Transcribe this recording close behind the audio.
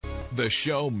The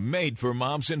show made for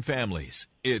moms and families.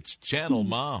 It's Channel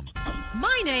Mom.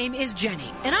 My name is Jenny,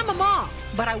 and I'm a mom,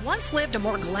 but I once lived a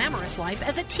more glamorous life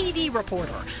as a TV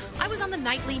reporter. I was on the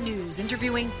nightly news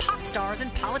interviewing pop stars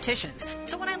and politicians.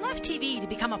 So when I left TV to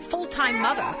become a full-time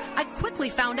mother, I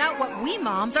quickly found out what we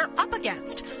moms are up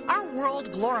against. Our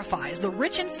world glorifies the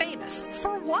rich and famous.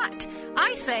 For what?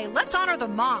 I say let's honor the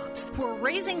moms who are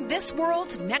raising this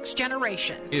world's next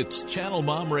generation. It's Channel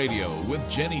Mom Radio with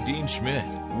Jenny Dean Schmidt.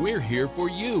 We're here for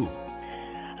you.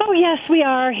 Oh, yes, we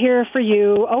are here for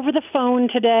you over the phone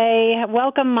today.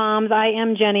 Welcome, moms. I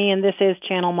am Jenny, and this is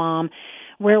Channel Mom,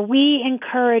 where we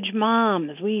encourage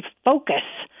moms. We focus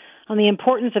on the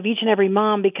importance of each and every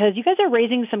mom because you guys are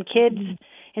raising some kids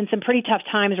in some pretty tough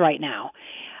times right now.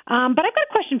 But I've got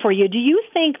a question for you. Do you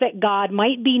think that God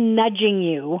might be nudging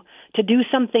you to do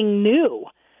something new,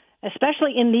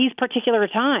 especially in these particular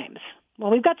times? Well,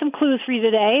 we've got some clues for you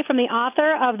today from the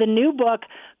author of the new book,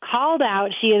 Called Out.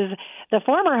 She is the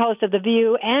former host of The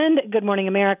View and Good Morning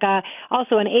America,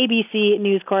 also an ABC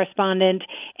News correspondent,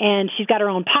 and she's got her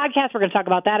own podcast. We're going to talk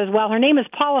about that as well. Her name is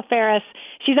Paula Faris.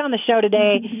 She's on the show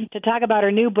today to talk about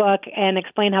her new book and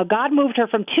explain how God moved her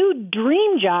from 2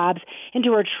 dream jobs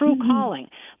into her true calling.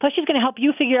 Plus, she's going to help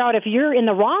you figure out if you're in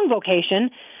the wrong vocation,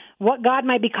 what God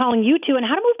might be calling you to, and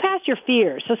how to move past your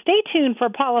fears. So stay tuned for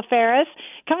Paula Faris,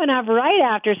 coming up right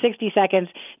after 60 seconds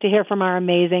to hear from our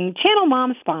amazing Channel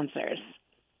Mom sponsors.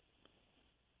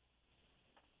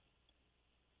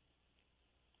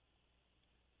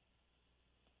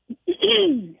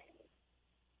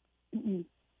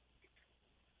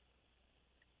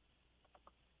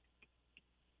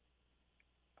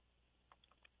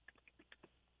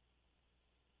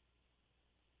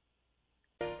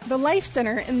 The Life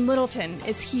Center in Littleton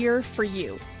is here for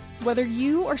you. Whether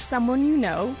you or someone you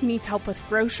know needs help with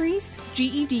groceries,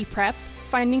 GED prep,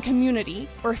 finding community,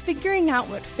 or figuring out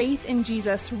what faith in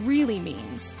Jesus really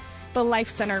means, the Life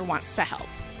Center wants to help.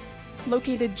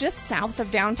 Located just south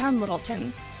of downtown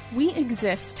Littleton, we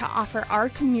exist to offer our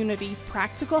community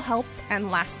practical help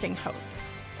and lasting hope.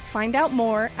 Find out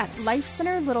more at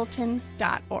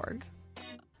lifecenterlittleton.org.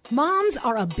 Moms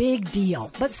are a big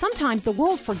deal, but sometimes the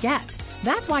world forgets.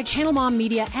 That's why Channel Mom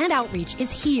Media and Outreach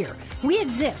is here. We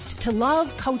exist to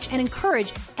love, coach, and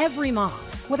encourage every mom,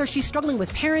 whether she's struggling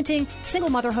with parenting, single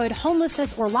motherhood,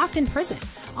 homelessness, or locked in prison.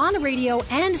 On the radio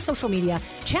and social media,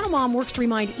 Channel Mom works to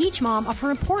remind each mom of her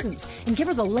importance and give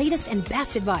her the latest and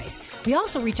best advice. We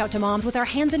also reach out to moms with our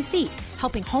hands and feet,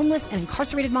 helping homeless and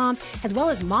incarcerated moms, as well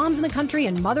as moms in the country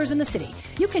and mothers in the city.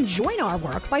 You can join our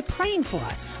work by praying for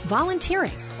us,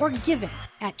 volunteering, or giving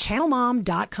at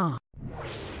channelmom.com.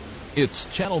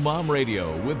 It's Channel Mom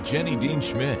Radio with Jenny Dean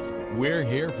Schmidt. We're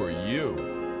here for you.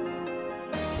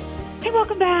 Hey,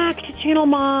 welcome back to Channel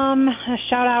Mom. A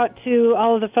shout out to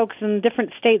all of the folks in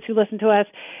different states who listen to us,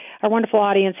 our wonderful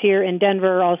audience here in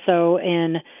Denver, also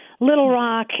in Little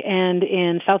Rock and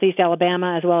in Southeast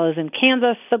Alabama, as well as in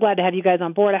Kansas. So glad to have you guys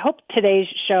on board. I hope today's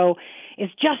show is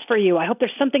just for you. I hope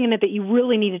there's something in it that you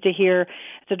really needed to hear.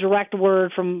 It's a direct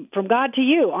word from God to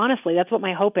you. Honestly, that's what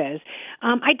my hope is.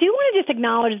 I do want to just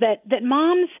acknowledge that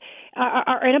moms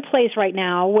are in a place right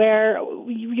now where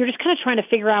you're just kind of trying to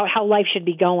figure out how life should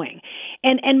be going.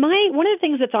 And one of the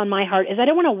things that's on my heart is I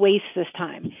don't want to waste this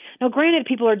time. Now, granted,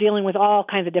 people are dealing with all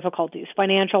kinds of difficulties,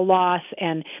 financial loss,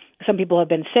 and some people have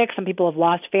been sick. Some people have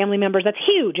lost family members. That's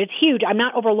huge. It's huge. I'm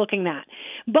not overlooking that.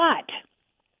 But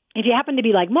if you happen to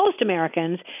be like most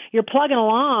Americans, you're plugging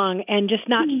along and just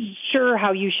not sure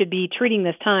how you should be treating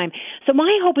this time. So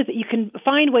my hope is that you can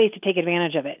find ways to take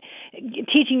advantage of it.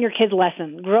 Teaching your kids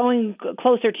lessons, growing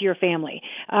closer to your family,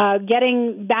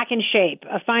 getting back in shape,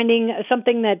 finding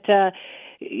something that that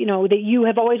you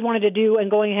have always wanted to do and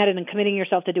going ahead and committing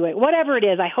yourself to do it. Whatever it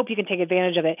is, I hope you can take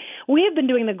advantage of it. We have been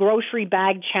doing the grocery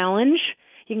bag challenge.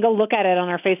 You can go look at it on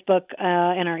our Facebook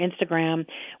and our Instagram,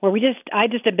 where I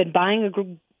just have been buying a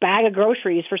bag of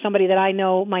groceries for somebody that I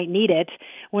know might need it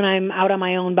when I'm out on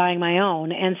my own buying my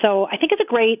own. And so I think it's a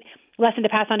great lesson to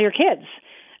pass on to your kids.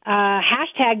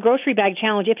 Hashtag grocery bag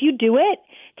challenge. If you do it,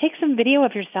 take some video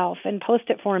of yourself and post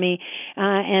it for me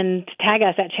and tag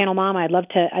us at Channel Mom. I'd love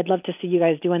to see you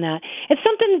guys doing that. It's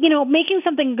something, making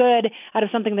something good out of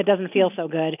something that doesn't feel so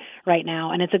good right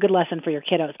now, and it's a good lesson for your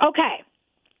kiddos. Okay.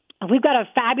 We've got a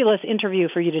fabulous interview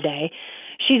for you today.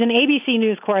 She's an ABC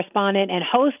News correspondent and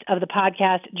host of the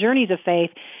podcast Journeys of Faith.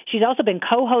 She's also been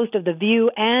co-host of The View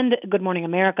and Good Morning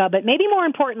America, but maybe more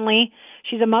importantly,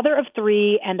 she's a mother of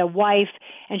 3 and a wife,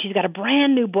 and she's got a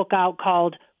brand new book out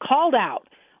called Called Out: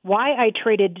 Why I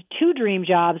Traded 2 Dream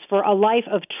Jobs for a Life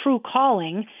of True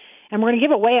Calling. And we're going to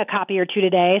give away a copy or two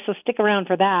today, so stick around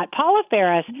for that. Paula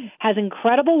Faris has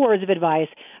incredible words of advice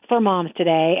for moms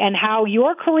today, and how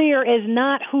your career is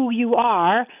not who you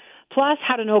are, plus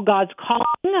how to know God's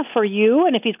calling for you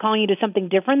and if he's calling you to something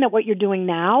different than what you're doing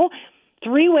now.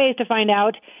 3 ways to find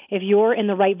out if you're in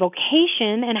the right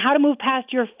vocation and how to move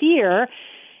past your fear,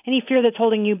 any fear that's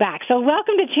holding you back. So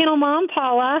welcome to Channel Mom,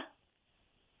 Paula.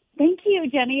 Thank you,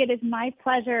 Jenny. It is my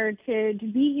pleasure to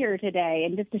be here today,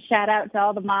 and just to shout out to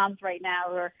all the moms right now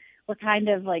who are we're kind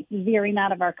of like veering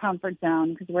out of our comfort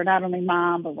zone because we're not only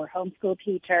mom, but we're homeschool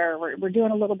teacher. We're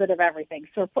doing a little bit of everything.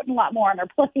 So we're putting a lot more on our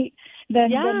plate than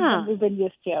we've been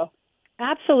used to.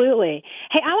 Absolutely.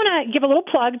 Hey, I want to give a little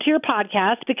plug to your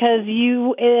podcast because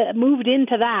you moved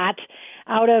into that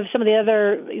out of some of the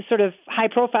other sort of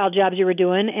high-profile jobs you were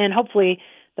doing, and hopefully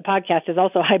the podcast is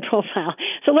also high profile.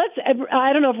 So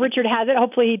I don't know if Richard has it.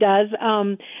 Hopefully he does.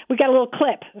 We got a little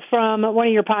clip from one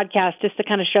of your podcasts just to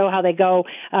kind of show how they go,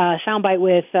 soundbite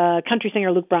with country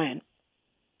singer Luke Bryan.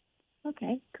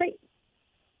 Okay, great.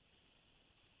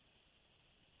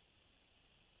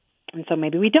 And so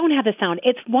maybe we don't have the sound.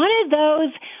 It's one of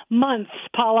those months,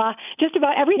 Paula. Just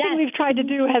about everything we've tried to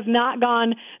do has not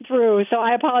gone through, so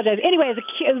I apologize. Anyway,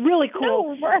 it's really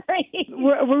cool. No worries.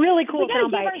 We're really cool soundbite.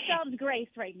 We got to give ourselves grace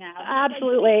right now.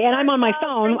 Absolutely, and I'm on my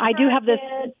phone. I do have this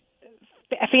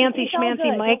fancy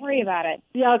schmancy mic. Don't worry about it.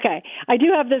 Yeah, okay. I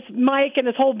do have this mic and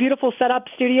this whole beautiful setup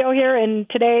studio here, and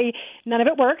today none of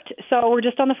it worked, so we're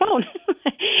just on the phone.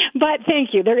 But thank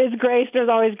you. There is grace. There's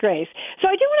always grace. So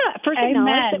I do want to first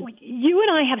acknowledge that you and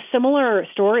I have similar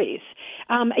stories.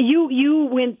 You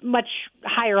went much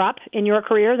higher up in your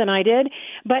career than I did,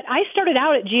 but I started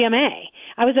out at GMA.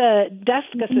 I was a desk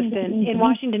assistant in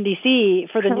Washington, D.C.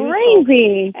 for the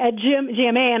news at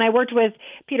GMA, and I worked with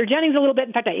Peter Jennings a little bit.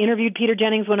 In fact, I interviewed Peter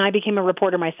Jennings when I became a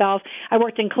reporter myself. I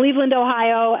worked in Cleveland,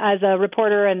 Ohio as a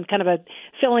reporter and kind of a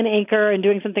fill-in anchor and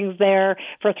doing some things there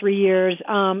for 3 years.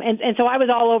 And so I was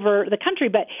all over the country,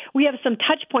 but we have some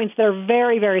touch points that are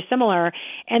very, very similar.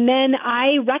 And then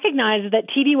I recognized that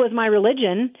TV was my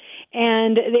religion,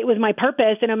 and it was my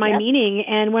purpose and my meaning.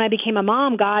 And when I became a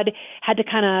mom, God had to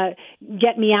kind of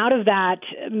get me out of that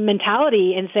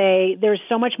mentality and say, there's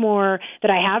so much more that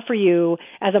I have for you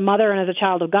as a mother and as a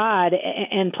child of God,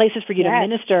 and places for you to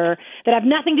minister that have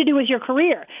nothing to do with your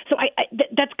career. So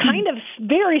that's kind of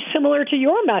very similar to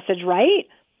your message, right?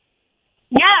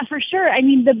 Yeah, for sure. I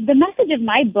mean, the message of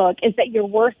my book is that your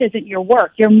worth isn't your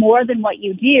work. You're more than what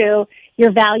you do.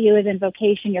 Your value isn't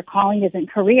vocation. Your calling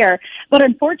isn't career. But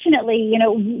unfortunately,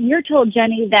 you're told,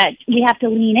 Jenny, that we have to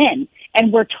lean in,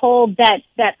 and we're told that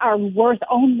our worth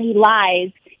only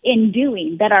lies in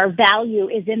doing, that our value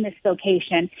is in this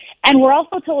vocation. And we're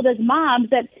also told as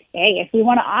moms that, hey, if we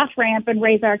want to off-ramp and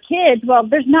raise our kids, well,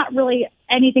 there's not really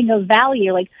anything of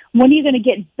value. Like, when are you going to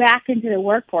get back into the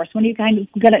workforce? When are you kind of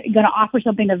going to offer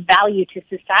something of value to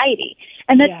society?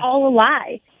 And that's all a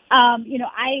lie.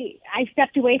 I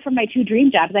stepped away from my 2 dream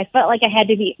jobs. I felt like I had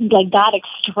to be, like, God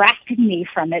extracted me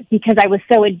from it because I was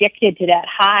so addicted to that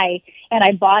high, and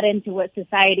I bought into what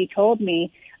society told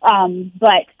me.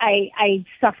 But I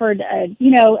suffered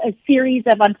a series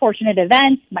of unfortunate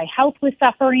events. My health was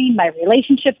suffering. My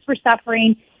relationships were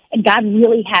suffering. And God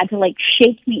really had to, like,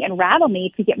 shake me and rattle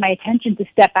me to get my attention to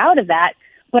step out of that.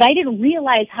 But I didn't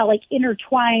realize how, like,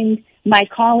 intertwined my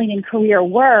calling and career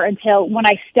were until when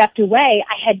I stepped away,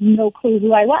 I had no clue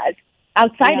who I was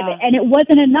outside of it. And it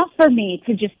wasn't enough for me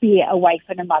to just be a wife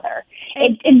and a mother.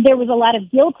 And there was a lot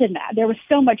of guilt in that. There was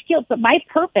so much guilt. But my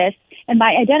purpose and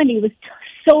my identity was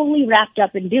solely wrapped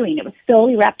up in doing. It was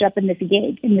solely wrapped up in this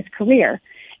gig, in this career.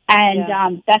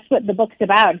 And that's what the book's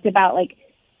about. It's about, like,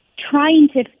 trying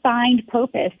to find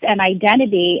purpose and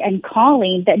identity and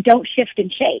calling that don't shift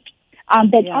and shake,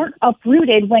 that aren't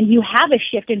uprooted when you have a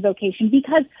shift in vocation.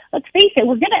 Because let's face it,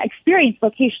 we're going to experience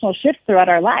vocational shifts throughout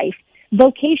our life.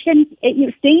 Vocation,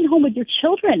 staying home with your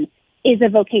children is a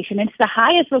vocation. It's the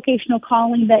highest vocational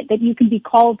calling that you can be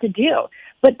called to do.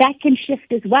 But that can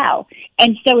shift as well.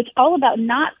 And so it's all about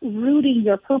not rooting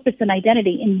your purpose and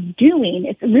identity in doing.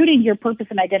 It's rooting your purpose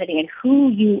and identity in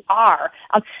who you are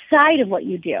outside of what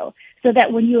you do, so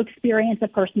that when you experience a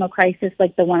personal crisis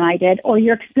like the one I did, or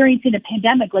you're experiencing a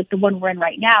pandemic like the one we're in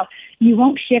right now, you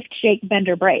won't shift, shake, bend,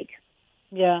 or break.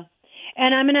 Yeah.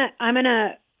 And I'm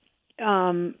gonna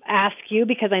ask you,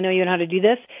 because I know you know how to do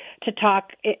this, to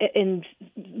talk in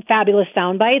fabulous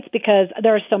sound bites, because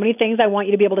there are so many things I want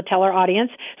you to be able to tell our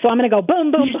audience. So I'm going to go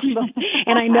boom, boom, boom, boom.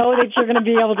 And I know that you're going to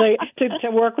be able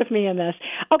to work with me in this.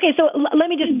 Okay, so let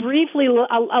me just briefly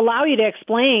allow you to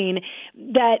explain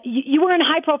that you were in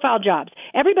high-profile jobs.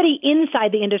 everybody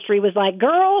inside the industry was like,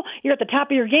 girl, you're at the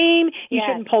top of your game. You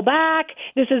shouldn't pull back.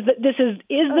 This is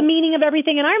the meaning of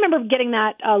everything. And I remember getting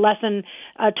that lesson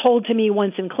told to me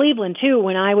once in Cleveland too,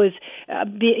 when I was, as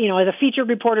a featured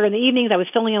reporter in the evenings. I was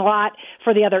filling in a lot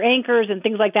for the other anchors and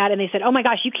things like that. And they said, oh my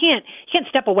gosh, you can't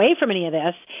step away from any of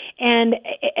this. And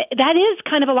that is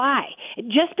kind of a lie.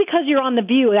 Just because you're on The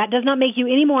View, that does not make you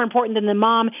any more important than the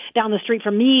mom down the street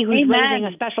from me who's raising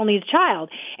a special needs child.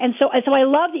 And so I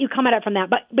love that you come at it from that.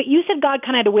 But you said God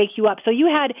kind of had to wake you up. So you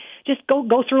had just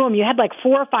go through them. You had like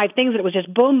 4 or 5 things that it was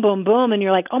just boom, boom, boom. And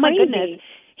you're like, oh my goodness,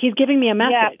 he's giving me a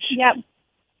message. Yep.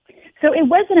 So it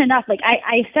wasn't enough. Like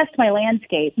I assessed my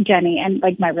landscape, Jenny, and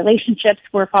like my relationships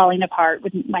were falling apart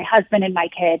with my husband and my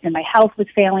kids, and my health was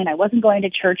failing. I wasn't going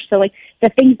to church. So like the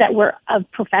things that were of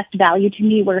professed value to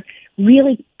me were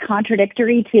really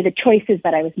contradictory to the choices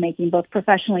that I was making, both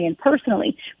professionally and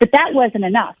personally. But that wasn't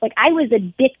enough. Like I was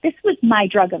addicted. This was my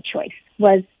drug of choice,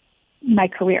 was my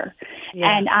career.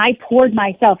 Yeah. And I poured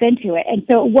myself into it. And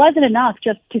so it wasn't enough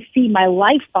just to see my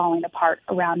life falling apart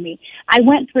around me. I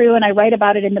went through, and I write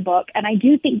about it in the book, and I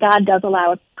do think God does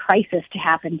allow a crisis to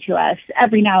happen to us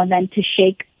every now and then to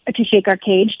shake our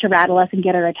cage, to rattle us and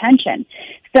get our attention.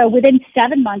 So within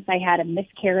 7 months, I had a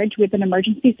miscarriage with an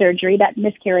emergency surgery. That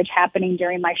miscarriage happening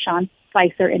during my Sean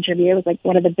Spicer interview. It was like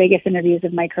one of the biggest interviews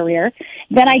of my career.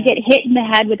 Then I get hit in the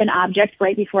head with an object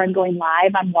right before I'm going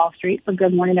live on Wall Street for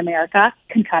Good Morning America.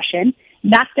 Concussion.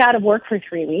 Knocked out of work for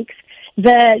 3 weeks.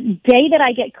 The day that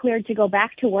I get cleared to go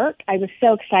back to work, I was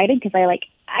so excited because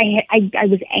I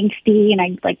was angsty,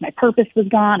 and my purpose was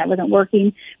gone. I wasn't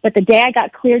working. But the day I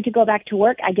got cleared to go back to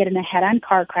work, I get in a head-on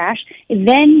car crash. And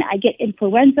then I get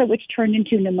influenza, which turned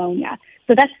into pneumonia.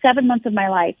 So that's 7 months of my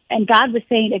life. And God was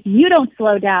saying, if you don't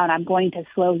slow down, I'm going to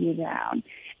slow you down.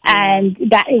 And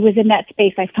that it was in that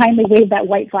space. I finally waved that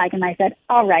white flag and I said,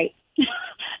 all right,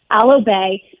 I'll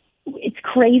obey. It's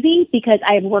crazy because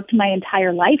I have worked my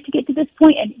entire life to get to this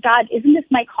point. And God, isn't this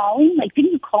my calling? Like,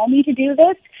 didn't you call me to do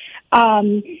this?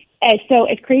 And so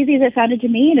as crazy as it sounded to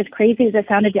me and as crazy as it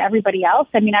sounded to everybody else,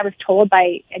 I mean, I was told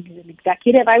by an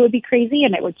executive I would be crazy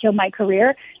and it would kill my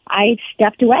career. I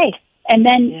stepped away. And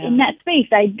then in that space,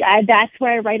 that's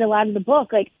where I write a lot of the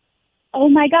book. Like, oh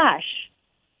my gosh,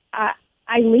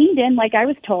 I leaned in like I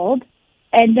was told.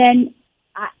 And then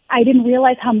I didn't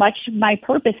realize how much my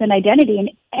purpose and identity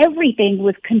and everything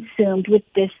was consumed with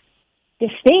this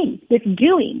thing, this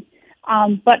doing.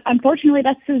 But unfortunately,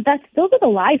 those are the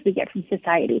lies we get from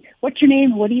society. What's your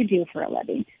name? What do you do for a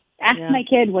living? Ask my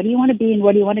kid, what do you want to be and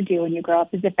what do you want to do when you grow up,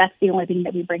 as if that's the only thing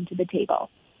that we bring to the table.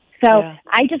 So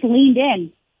I just leaned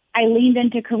in. I leaned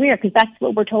into career because that's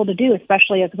what we're told to do,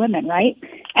 especially as women, right?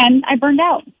 And I burned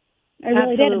out. I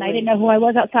really did, and I didn't know who I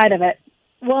was outside of it.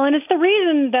 Well, and it's the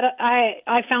reason that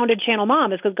I founded Channel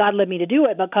Mom is because God led me to do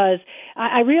it, because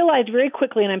I realized very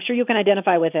quickly, and I'm sure you can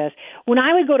identify with this, when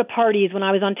I would go to parties when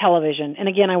I was on television, and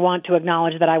again, I want to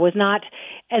acknowledge that I was not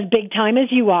as big time as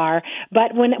you are,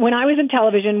 but when I was in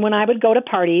television, when I would go to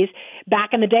parties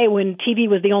back in the day when TV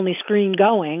was the only screen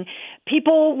going,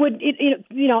 people would,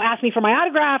 ask me for my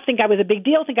autograph, think I was a big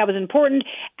deal, think I was important.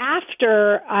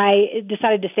 After I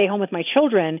decided to stay home with my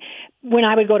children, when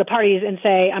I would go to parties and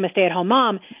say I'm a stay-at-home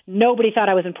mom, nobody thought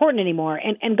I was important anymore.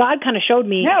 And God kind of showed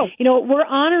me, we're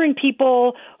honoring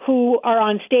people who are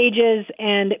on stages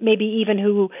and maybe even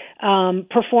who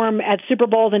perform at Super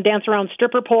Bowls and dance around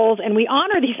stripper poles, and we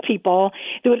honor these people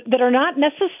that are not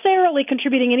necessarily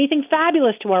contributing anything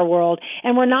fabulous to our world,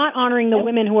 and we're not honoring the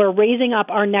women who are raising up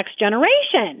our next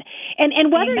generation.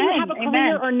 And whether you have a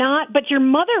career or not, but your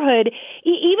motherhood,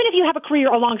 even if you have a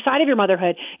career alongside of your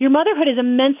motherhood is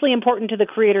immensely important to the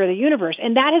creator of the universe.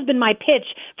 And that has been my pitch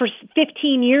for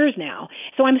 15 years now.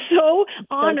 So I'm so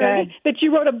honored that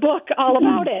you wrote a book all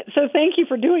about it. So thank you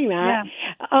for doing that.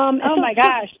 Yeah. My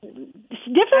gosh.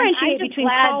 Differentiate between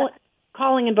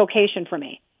calling and vocation for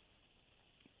me.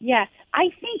 Yeah. I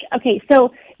think,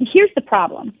 so here's the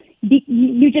problem.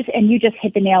 You just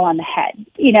hit the nail on the head.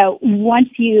 Once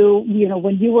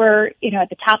when you were, at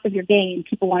the top of your game,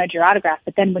 people wanted your autograph.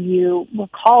 But then when you were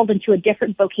called into a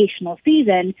different vocational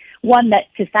season, one that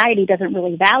society doesn't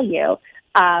really value,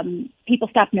 people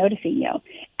stopped noticing you.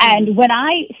 And when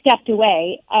I stepped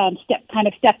away,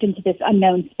 stepped into this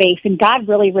unknown space, and God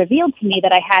really revealed to me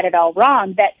that I had it all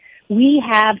wrong, that we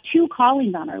have two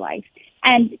callings on our life.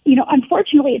 And,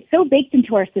 unfortunately, it's so baked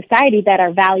into our society that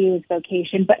our value is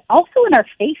vocation, but also in our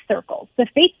faith circles. The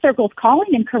faith circles,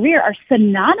 calling and career, are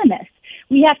synonymous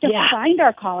We have to find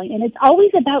our calling, and it's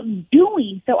always about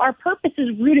doing. So our purpose is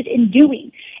rooted in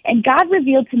doing. And God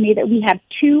revealed to me that we have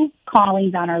two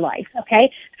callings on our life, okay?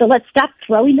 So let's stop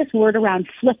throwing this word around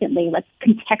flippantly. Let's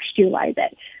contextualize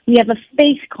it. We have a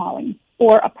faith calling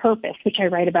or a purpose, which I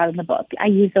write about in the book. I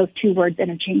use those two words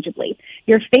interchangeably.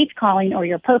 Your faith calling or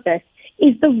your purpose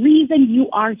is the reason you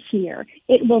are here.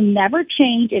 It will never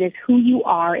change. It is who you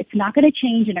are. It's not going to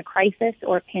change in a crisis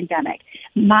or a pandemic.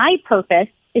 My purpose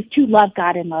is to love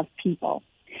God and love people.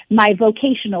 My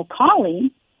vocational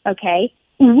calling, okay,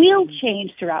 will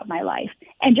change throughout my life.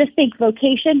 And just think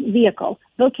vocation, vehicle.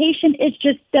 Vocation is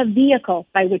just the vehicle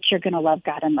by which you're going to love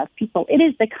God and love people. It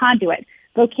is the conduit.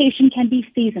 Vocation can be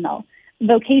seasonal.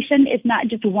 Vocation is not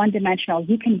just one-dimensional.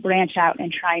 You can branch out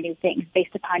and try new things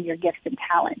based upon your gifts and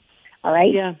talents. All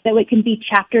right? Yeah. So it can be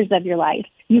chapters of your life.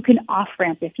 You can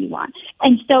off-ramp if you want.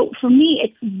 And so for me,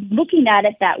 it's looking at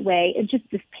it that way. It's just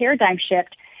this paradigm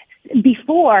shift.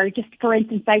 Before, just for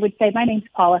instance, I would say, my name's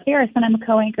Paula Ferris, and I'm a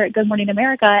co-anchor at Good Morning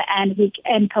America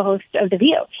and co-host of The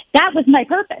View. That was my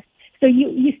purpose. So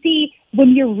you see,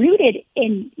 when you're rooted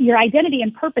in, your identity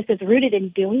and purpose is rooted in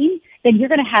doing, then you're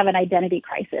going to have an identity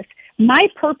crisis. My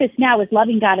purpose now is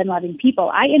loving God and loving people.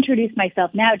 I introduce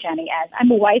myself now, Jenny, as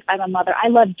I'm a wife, I'm a mother. I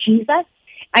love Jesus.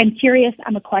 I'm curious.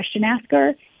 I'm a question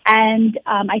asker. And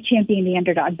I champion the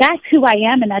underdog. That's who I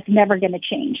am, and that's never going to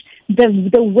change.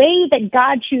 The way that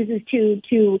God chooses to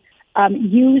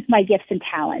use my gifts and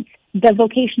talents, the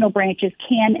vocational branches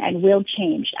can and will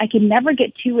change. I can never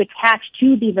get too attached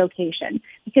to the vocation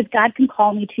because God can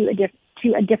call me to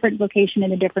a different vocation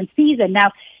in a different season.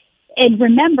 Now, and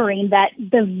remembering that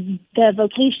the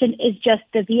vocation is just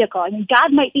the vehicle. I mean,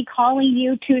 God might be calling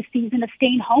you to a season of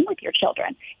staying home with your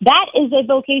children. That is a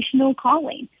vocational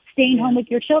calling. Staying home with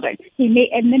your children. He may,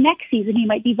 in the next season, he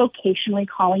might be vocationally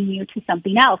calling you to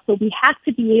something else. But we have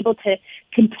to be able to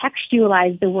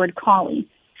contextualize the word calling.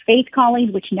 Faith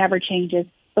calling, which never changes.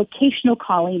 Vocational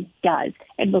calling does.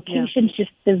 And vocation is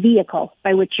just the vehicle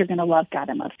by which you're going to love God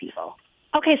and love people.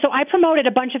 Okay, so I promoted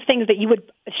a bunch of things that you would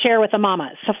share with the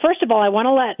mamas. So first of all, I want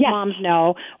to let moms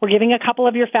know we're giving a couple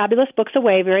of your fabulous books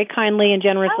away very kindly and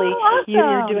generously. Oh, awesome.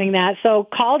 You're doing that. So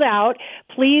called out.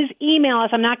 Please email us.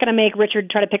 I'm not going to make Richard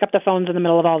try to pick up the phones in the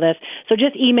middle of all this. So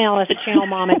just email us at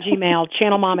channelmom@gmail,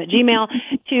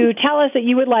 to tell us that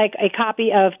you would like a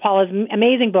copy of Paula's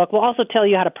amazing book. We'll also tell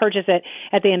you how to purchase it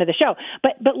at the end of the show.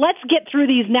 But let's get through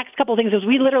these next couple of things because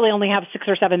we literally only have 6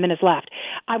 or 7 minutes left.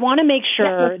 I want to make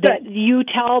sure that you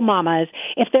tell mamas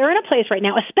if they're in a place right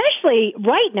now, especially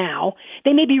right now,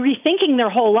 they may be rethinking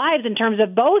their whole lives in terms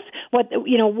of both what,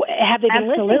 have they been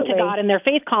listening to God and their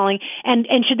faith calling, and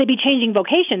should they be changing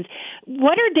vocations?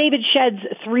 What are David Shedd's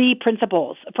 3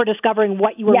 principles for discovering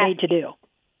what you were made to do?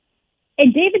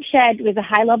 And David Shedd was a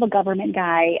high-level government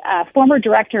guy, former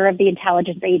director of the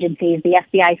intelligence agencies, the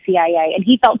FBI, CIA, and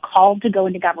he felt called to go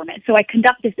into government. So I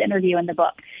conduct this interview in the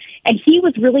book. And he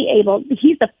was really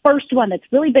he's the first one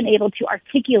that's really been able to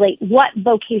articulate what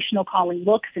vocational calling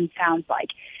looks and sounds like.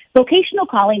 Vocational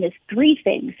calling is 3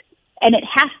 things, and it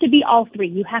has to be all 3.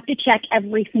 You have to check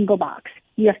every single box.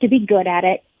 You have to be good at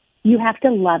it. You have to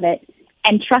love it.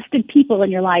 And trusted people in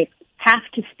your life have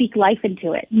to speak life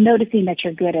into it, noticing that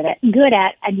you're good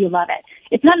at and you love it.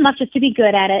 It's not enough just to be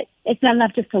good at it. It's not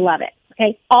enough just to love it.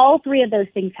 Okay. All 3 of those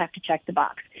things have to check the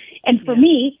box. And for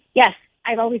me, yes,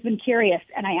 I've always been curious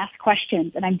and I ask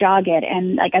questions and I'm dogged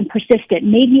and I'm persistent.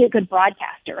 Made me a good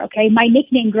broadcaster. Okay. My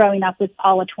nickname growing up was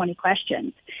Paula 20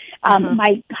 Questions.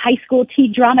 My high school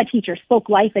drama teacher spoke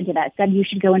life into that, said you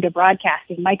should go into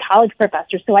broadcasting. My college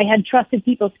professor. So I had trusted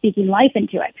people speaking life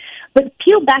into it. But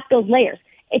peel back those layers.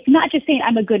 It's not just saying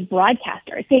I'm a good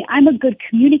broadcaster. It's saying I'm a good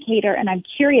communicator and I'm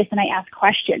curious and I ask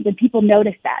questions and people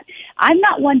notice that. I'm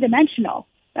not one-dimensional,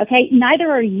 okay?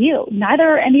 Neither are you. Neither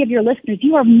are any of your listeners.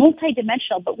 You are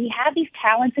multidimensional, but we have these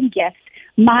talents and gifts.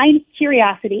 Mine,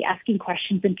 curiosity, asking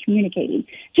questions and communicating.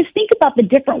 Just think about the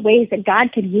different ways that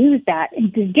God could use that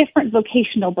in the different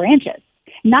vocational branches,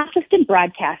 not just in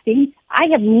broadcasting. I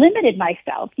have limited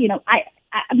myself.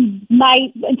 My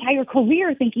entire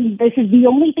career thinking this is the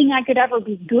only thing I could ever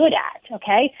be good at,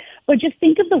 okay? But just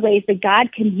think of the ways that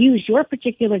God can use your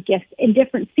particular gifts in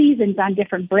different seasons on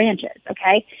different branches,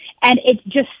 okay? And it's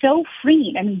just so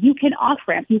freeing. I mean, you can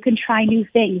off-ramp, you can try new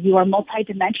things, you are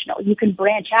multidimensional, you can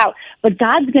branch out, but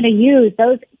God's going to use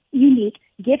those unique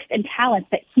gifts and talents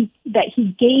that he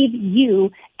gave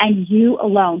you and you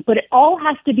alone. But it all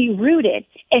has to be rooted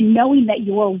in knowing that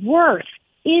your worth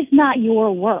is not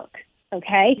your work.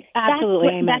 Okay?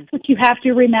 Absolutely. That's what you have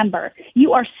to remember.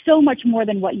 You are so much more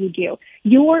than what you do.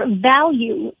 Your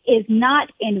value is not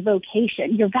in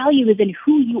vocation. Your value is in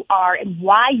who you are and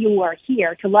why you are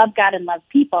here, to love God and love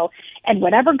people. And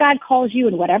whatever God calls you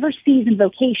and whatever season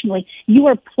vocationally, you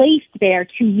are placed there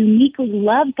to uniquely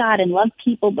love God and love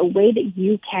people the way that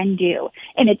you can do.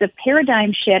 And it's a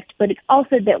paradigm shift, but it's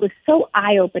also that was so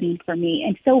eye-opening for me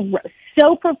and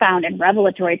so profound and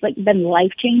revelatory. It's been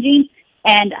life-changing.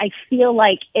 And I feel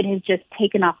like it has just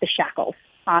taken off the shackles,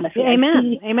 honestly.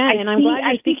 Amen. And I'm glad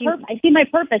you're speaking. I see my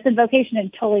purpose and vocation in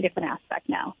a totally different aspect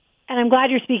now. And I'm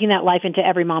glad you're speaking that life into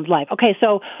every mom's life. Okay,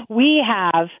 so we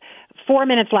have 4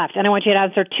 minutes left, and I want you to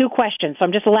answer 2 questions. So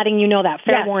I'm just letting you know that.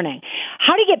 Fair warning.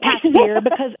 How do you get past fear?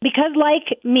 Because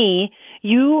like me,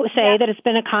 you say that it's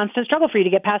been a constant struggle for you to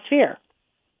get past fear.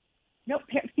 No,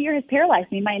 fear has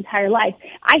paralyzed me my entire life.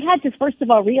 I had to, first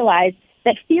of all, realize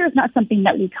that fear is not something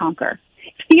that we conquer.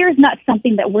 Fear is not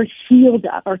something that we're healed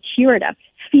of or cured of.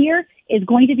 Fear is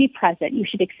going to be present. You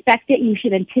should expect it. You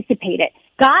should anticipate it.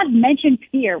 God mentions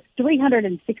fear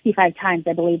 365 times,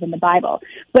 I believe, in the Bible.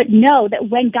 But know that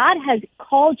when God has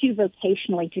called you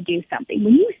vocationally to do something,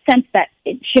 when you sense that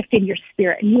shift in your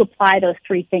spirit and you apply those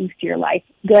 3 things to your life,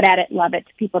 good at it, love it,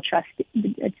 people trust,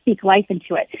 speak life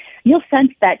into it, you'll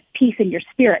sense that peace in your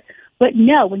spirit. But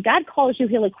no, when God calls you,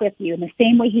 he'll equip you. In the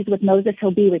same way he's with Moses, he'll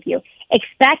be with you.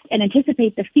 Expect and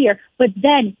anticipate the fear, but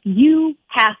then you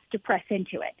have to press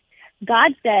into it.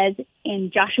 God says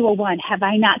in Joshua 1, have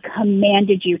I not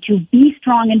commanded you to be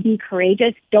strong and be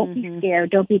courageous? Don't be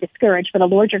scared. Don't be discouraged, for the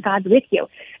Lord your God's with you.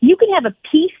 You can have a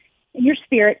peace in your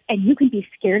spirit and you can be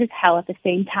scared as hell at the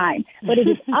same time. But it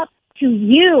is up to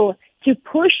you to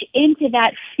push into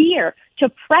that fear, to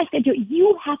press into it.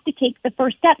 You have to take the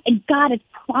first step, and God has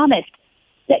promised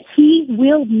that he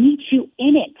will meet you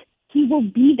in it. He will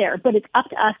be there, but it's up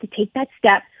to us to take that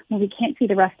step when we can't see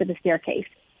the rest of the staircase.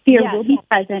 Fear will be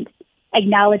present.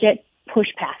 Acknowledge it. Push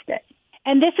past it.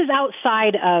 And this is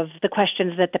outside of the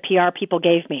questions that the PR people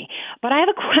gave me. But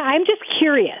I'm just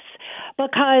curious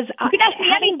because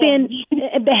having been,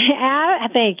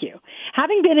 thank you,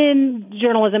 having been in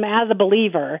journalism as a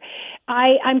believer,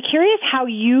 I'm curious how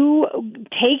you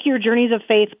take your Journeys of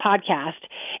Faith podcast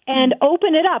and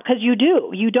open it up, because you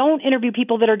don't interview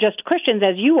people that are just Christians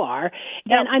as you are.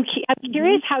 Yep. And I'm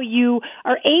curious how you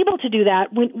are able to do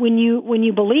that when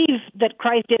you believe that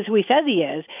Christ is who he says he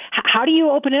is. How do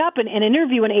you open it up and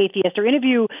interview an atheist or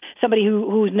interview somebody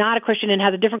who's not a Christian and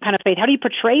has a different kind of faith? How do you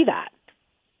portray that?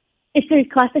 It's a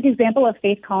classic example of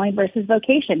faith calling versus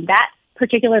vocation. That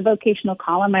particular vocational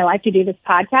call in my life to do this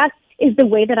podcast is the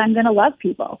way that I'm going to love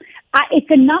people.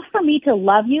 It's enough for me to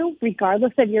love you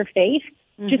regardless of your faith,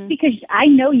 just because I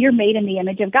know you're made in the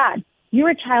image of God. You're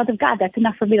a child of God. That's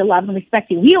enough for me to love and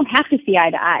respect you. We don't have to see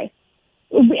eye to eye,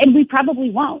 and we probably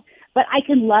won't. But I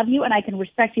can love you and I can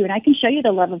respect you and I can show you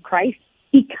the love of Christ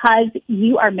because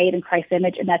you are made in Christ's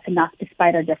image, and that's enough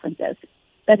despite our differences.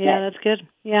 That's good.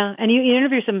 Yeah, and you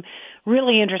interview some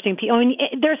really interesting people. I mean,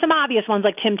 there's some obvious ones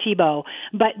like Tim Tebow,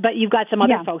 but you've got some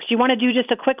other folks. Do you want to do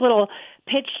just a quick little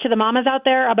pitch to the mamas out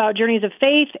there about Journeys of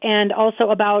Faith and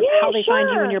also about how they find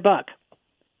you in your book?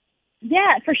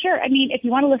 Yeah, for sure. I mean, if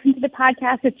you want to listen to the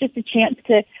podcast, it's just a chance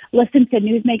to listen to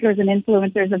newsmakers and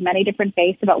influencers of many different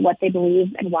faiths about what they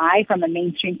believe and why from a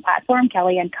mainstream platform.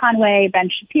 Kellyanne Conway, Ben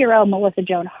Shapiro, Melissa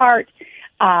Joan Hart,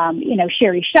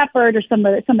 Sherry Shepherd, or some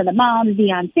of the moms,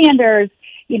 Deion Sanders,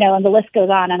 and the list goes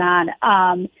on and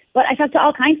on. But I talk to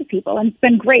all kinds of people, and it's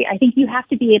been great. I think you have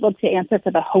to be able to answer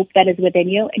for the hope that is within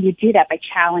you, and you do that by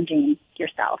challenging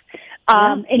yourself.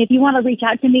 And if you want to reach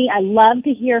out to me, I love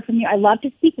to hear from you. I love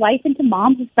to speak life into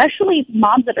moms, especially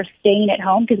moms that are staying at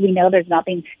home, because we know there's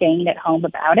nothing staying at home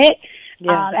about it.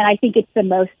 Yeah. And I think it's the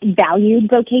most valued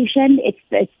vocation.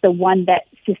 It's the one that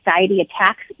society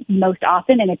attacks most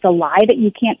often, and it's a lie that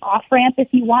you can't off-ramp if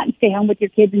you want and stay home with your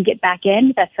kids and get back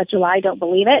in. That's such a lie. Don't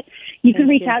believe it. You can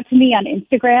reach out to me on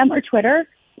Instagram or Twitter,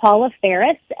 Paula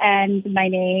Faris, and my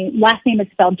last name is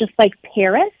spelled just like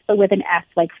Paris, but with an S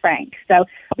like Frank. So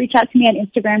reach out to me on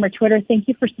Instagram or Twitter. Thank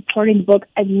you for supporting the book.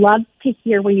 I'd love to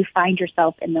hear where you find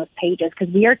yourself in those pages,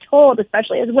 because we are told,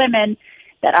 especially as women,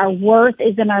 that our worth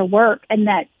is in our work, and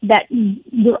that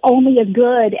we're only as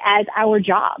good as our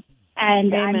job.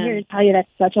 And Amen. I'm here to tell you that's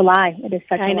such a lie. It is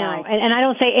such a lie. I know. And I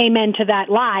don't say amen to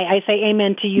that lie. I say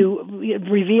amen to you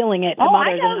revealing it to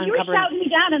mothers I know. and You were uncovering. shouting me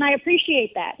down, and I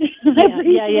appreciate that.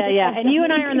 Yeah. And you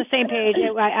and I are on the same page.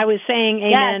 I was saying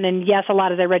amen and yes a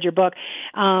lot as I read your book.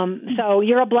 So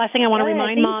you're a blessing. I want to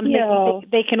remind moms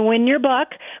they can win your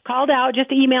book. Called out.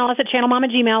 Just email us at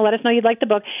channelmom@gmail.com. Let us know you'd like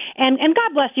the book. And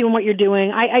God bless you and what you're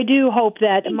doing. I do hope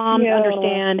that moms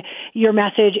understand your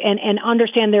message and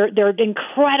understand their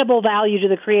incredible value to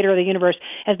the Creator of the universe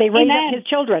as they raise up His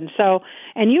children. So,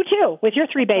 and you too with your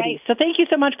 3 babies. Right. So thank you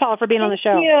so much, Paula, for being on the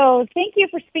show. Thank you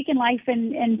for speaking life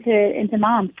into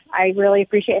moms. I really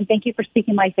appreciate it. And thank you for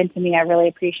speaking life into me. I really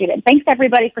appreciate it. And thanks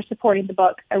everybody for supporting the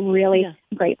book. I'm really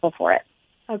grateful for it.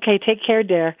 Okay, take care,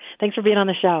 dear. Thanks for being on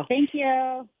the show. Thank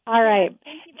you. All right.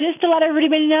 Just to let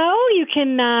everybody know, you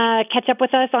can catch up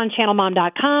with us on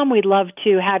channelmom.com. We'd love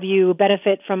to have you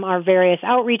benefit from our various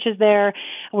outreaches there.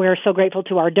 We're so grateful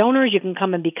to our donors. You can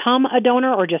come and become a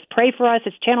donor or just pray for us.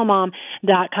 It's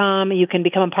channelmom.com. You can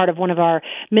become a part of one of our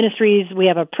ministries. We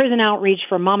have a prison outreach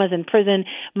for mamas in prison,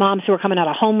 moms who are coming out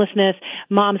of homelessness,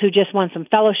 moms who just want some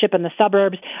fellowship in the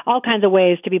suburbs, all kinds of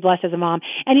ways to be blessed as a mom.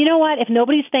 And you know what? If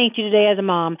nobody's thanked you today as a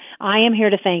mom, I am here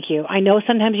to thank you. I know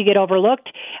sometimes you get overlooked.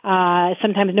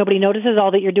 Sometimes nobody notices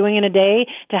all that you're doing in a day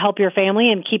to help your family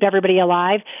and keep everybody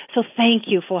alive. So thank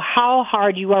you for how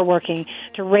hard you are working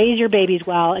to raise your babies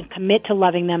well and commit to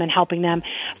loving them and helping them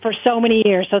for so many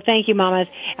years. So thank you, mamas.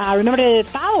 Remember to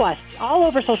follow us all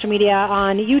over social media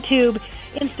on YouTube,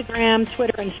 Instagram,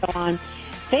 Twitter, and so on.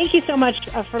 Thank you so much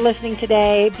for listening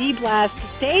today. Be blessed.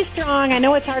 Stay strong. I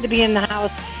know it's hard to be in the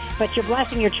house, but you're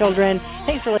blessing your children.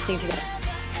 Thanks for listening today.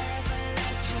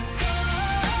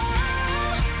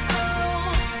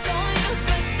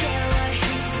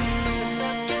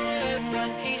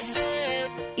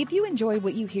 If you enjoy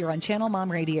what you hear on Channel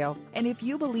Mom Radio, and if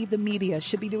you believe the media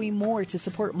should be doing more to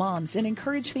support moms and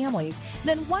encourage families,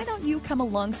 then why don't you come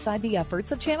alongside the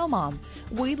efforts of Channel Mom?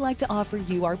 We'd like to offer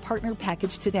you our partner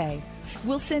package today.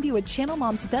 We'll send you a Channel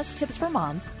Mom's Best Tips for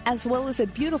Moms, as well as a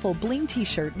beautiful bling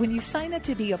t-shirt when you sign up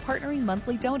to be a partnering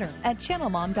monthly donor at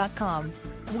channelmom.com.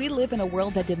 We live in a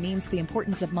world that demeans the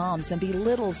importance of moms and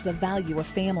belittles the value of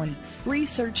family.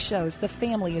 Research shows the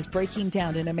family is breaking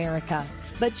down in America.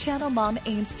 But Channel Mom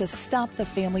aims to stop the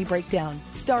family breakdown,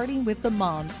 starting with the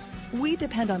moms. We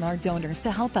depend on our donors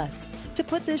to help us, to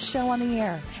put this show on the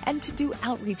air, and to do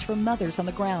outreach for mothers on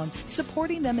the ground,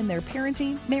 supporting them in their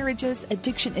parenting, marriages,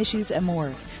 addiction issues, and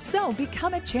more. So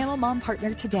become a Channel Mom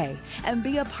partner today and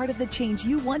be a part of the change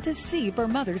you want to see for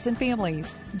mothers and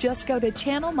families. Just go to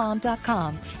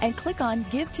channelmom.com and click on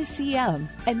Give to CM,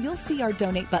 and you'll see our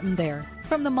donate button there.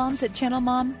 From the moms at Channel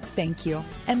Mom, thank you.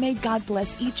 And may God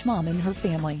bless each mom and her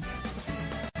family.